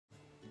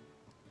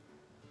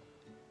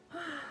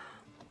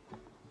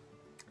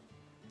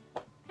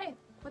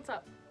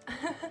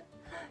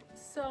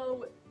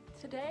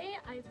today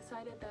I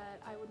decided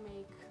that I would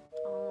make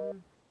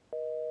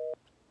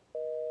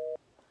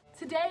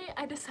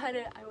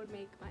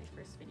my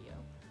first video,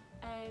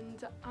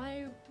 and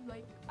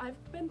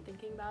I've been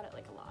thinking about it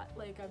like a lot.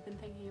 Like, I've been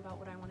thinking about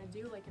what I want to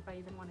do, like if I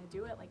even want to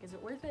do it, like is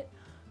it worth it?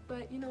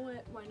 But you know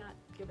what, why not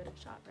give it a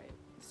shot, right?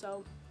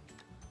 So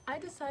I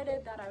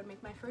decided that I would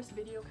make my first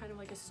video kind of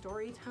like a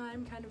story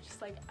time, kind of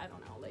just like, I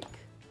don't know, like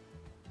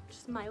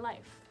just my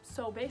life.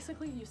 So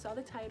basically, you saw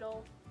the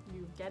title,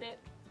 you get it,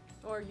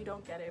 or you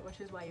don't get it, which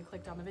is why you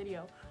clicked on the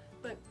video.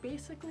 But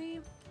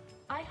basically,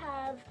 I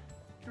have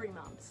 3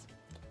 moms,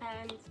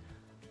 and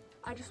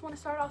I just want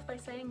to start off by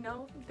saying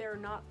no, they're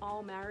not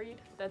all married.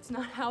 That's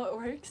not how it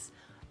works.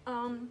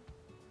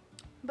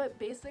 But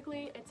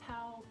basically, it's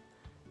how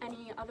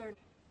any other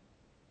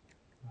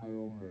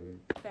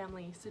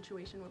family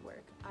situation would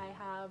work. I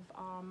have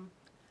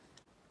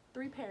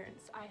 3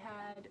 parents. I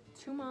had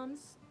 2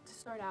 moms to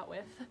start out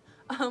with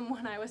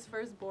when I was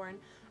first born,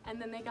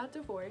 and then they got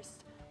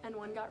divorced and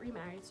one got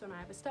remarried, so now I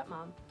have a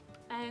stepmom.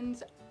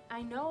 And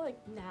I know like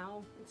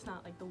now it's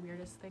not like the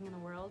weirdest thing in the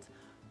world,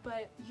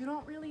 but you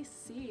don't really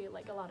see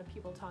like a lot of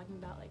people talking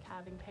about like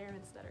having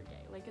parents that are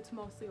gay. Like, it's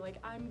mostly like,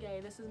 I'm gay,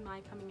 this is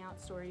my coming out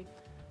story.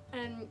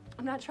 And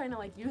I'm not trying to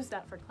like use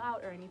that for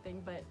clout or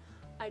anything, but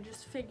I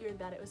just figured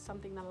that it was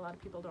something that a lot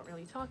of people don't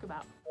really talk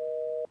about.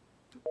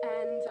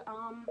 And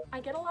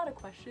I get a lot of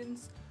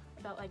questions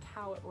about like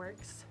how it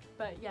works,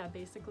 but yeah,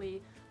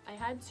 basically I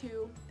had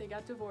 2, they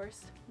got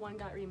divorced, one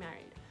got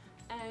remarried.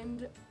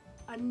 And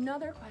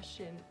another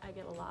question I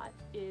get a lot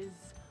is,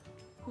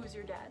 who's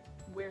your dad?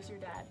 Where's your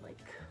dad?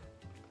 Like,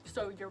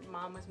 so your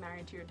mom was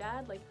married to your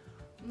dad? Like,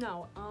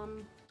 no,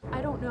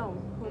 I don't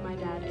know who my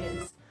dad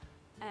is,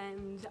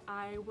 and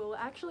I will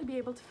actually be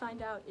able to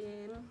find out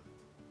in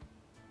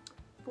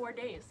 4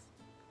 days.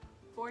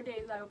 4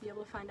 days I will be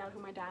able to find out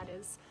who my dad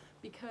is,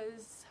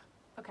 because,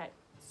 okay,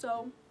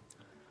 so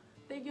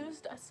they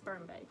used a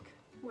sperm bank,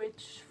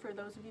 which for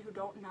those of you who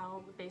don't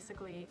know,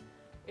 basically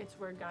it's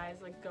where guys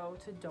like go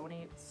to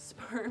donate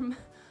sperm.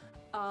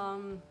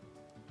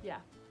 Yeah,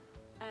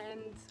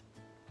 and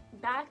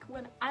back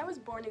when I was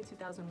born in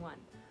 2001,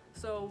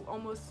 so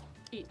almost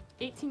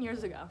 18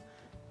 years ago,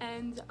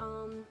 and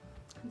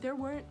there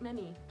weren't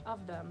many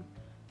of them,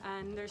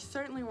 and there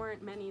certainly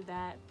weren't many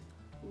that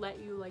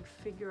let you like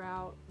figure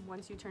out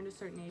once you turned a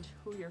certain age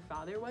who your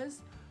father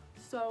was.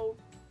 So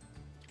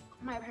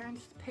my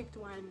parents picked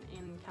one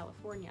in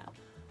California.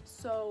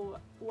 So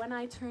when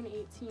I turn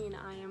 18,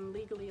 I am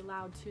legally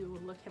allowed to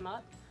look him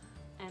up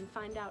and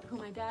find out who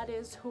my dad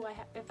is,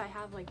 if I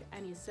have like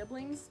any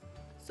siblings.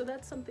 So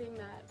that's something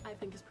that I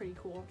think is pretty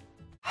cool.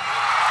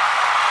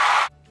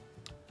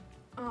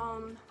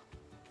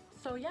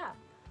 So yeah,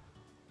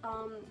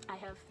 I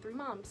have 3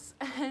 moms,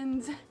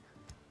 and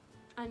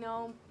I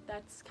know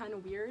that's kind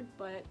of weird,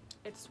 but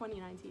it's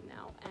 2019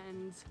 now,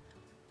 and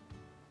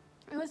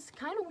it was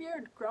kind of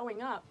weird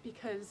growing up,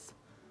 because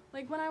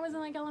like when I was in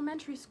like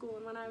elementary school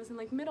and when I was in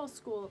like middle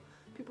school,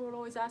 people would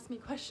always ask me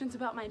questions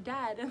about my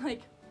dad, and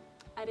like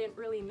I didn't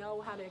really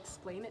know how to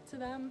explain it to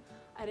them.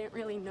 I didn't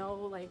really know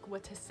like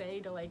what to say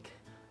to like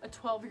a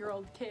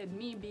 12-year-old kid,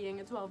 me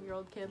being a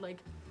 12-year-old kid, like,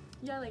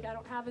 yeah, like I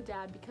don't have a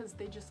dad, because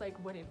they just like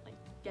wouldn't like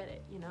get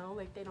it, you know,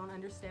 like they don't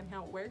understand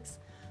how it works.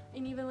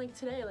 And even like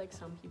today, like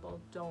some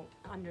people don't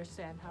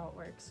understand how it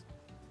works.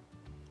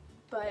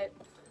 But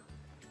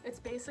it's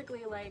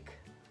basically like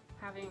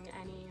having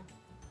any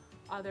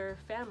other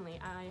family.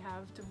 I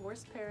have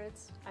divorced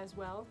parents as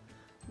well,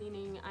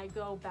 meaning I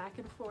go back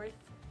and forth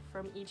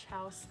from each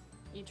house,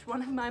 each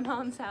one of my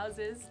mom's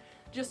houses.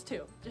 Just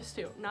two,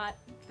 not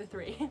the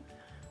 3.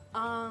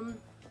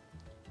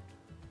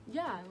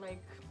 Yeah,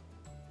 like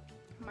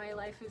my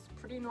life is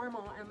pretty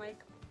normal, and like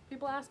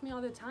people ask me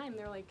all the time,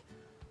 they're like,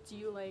 do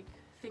you like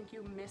think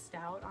you missed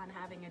out on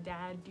having a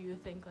dad? Do you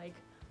think like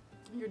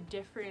you're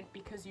different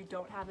because you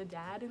don't have a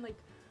dad? And like,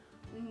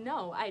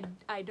 no,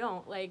 I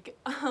don't. Like,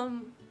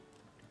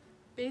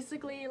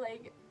 basically,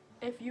 like,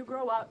 if you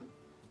grow up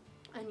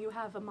and you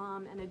have a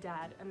mom and a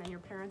dad, and then your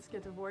parents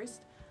get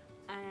divorced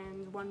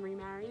and one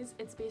remarries,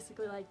 it's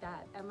basically like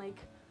that. And like,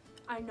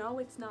 I know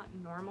it's not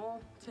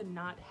normal to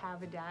not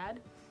have a dad,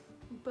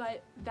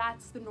 but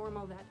that's the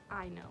normal that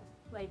I know.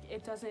 Like,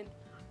 it doesn't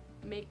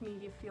make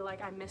me feel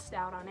like I missed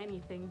out on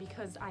anything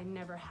because I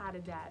never had a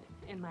dad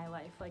in my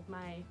life. Like,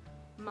 my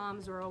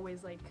moms were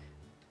always like,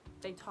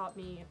 they taught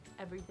me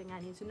everything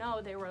I need to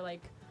know. They were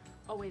like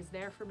always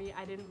there for me.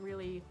 I didn't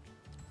really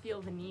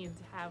feel the need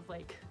to have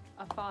like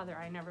a father.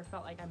 I never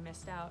felt like I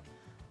missed out.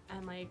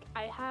 And like,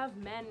 I have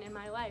men in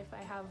my life.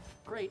 I have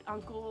great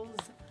uncles,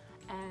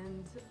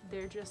 and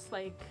they're just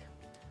like,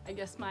 I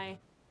guess, my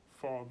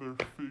father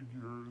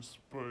figures,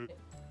 but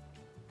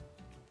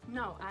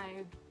no,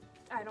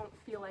 I don't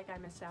feel like I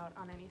missed out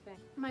on anything.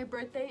 My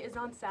birthday is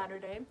on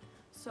Saturday,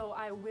 so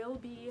I will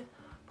be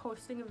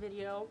posting a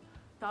video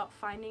about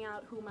finding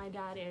out who my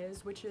dad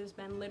is, which has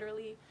been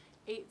literally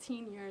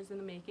 18 years in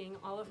the making.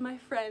 All of my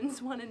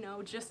friends want to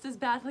know just as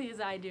badly as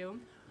I do.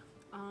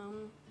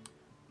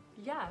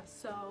 Yeah,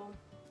 so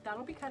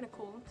that'll be kind of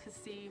cool to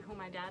see who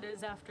my dad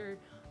is after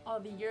all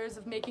the years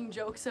of making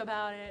jokes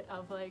about it,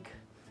 of like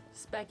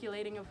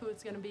speculating of who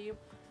it's gonna be.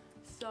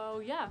 So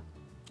yeah,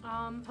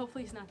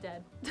 hopefully he's not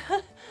dead.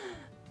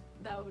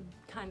 That would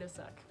kind of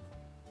suck.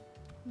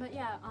 But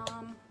yeah,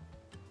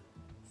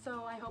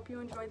 so I hope you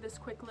enjoyed this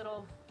quick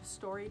little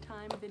story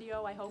time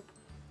video. I hope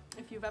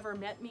if you've ever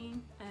met me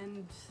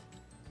and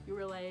you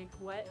were like,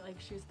 what, like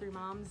she's 3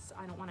 moms,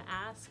 I don't want to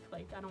ask,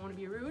 like I don't want to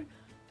be rude.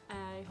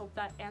 I hope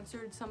that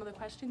answered some of the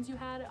questions you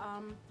had.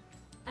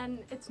 And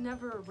it's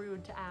never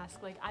rude to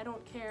ask. Like, I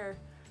don't care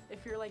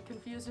if you're like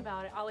confused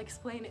about it, I'll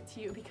explain it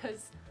to you,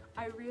 because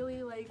I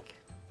really like,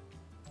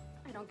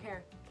 I don't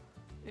care.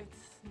 It's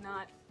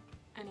not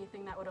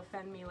anything that would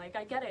offend me. Like,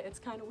 I get it, it's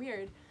kind of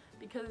weird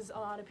because a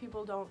lot of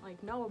people don't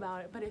like know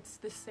about it, but it's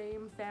the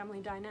same family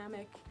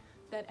dynamic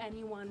that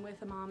anyone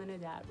with a mom and a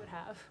dad would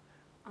have.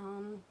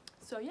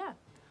 So yeah,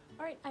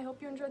 alright, I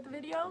hope you enjoyed the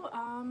video.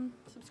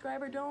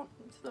 Subscribe or don't,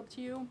 it's up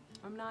to you.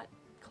 I'm not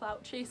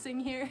clout chasing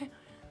here.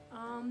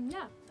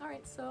 Yeah,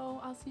 alright, so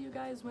I'll see you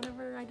guys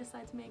whenever I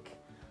decide to make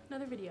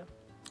another video.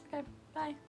 Okay, bye.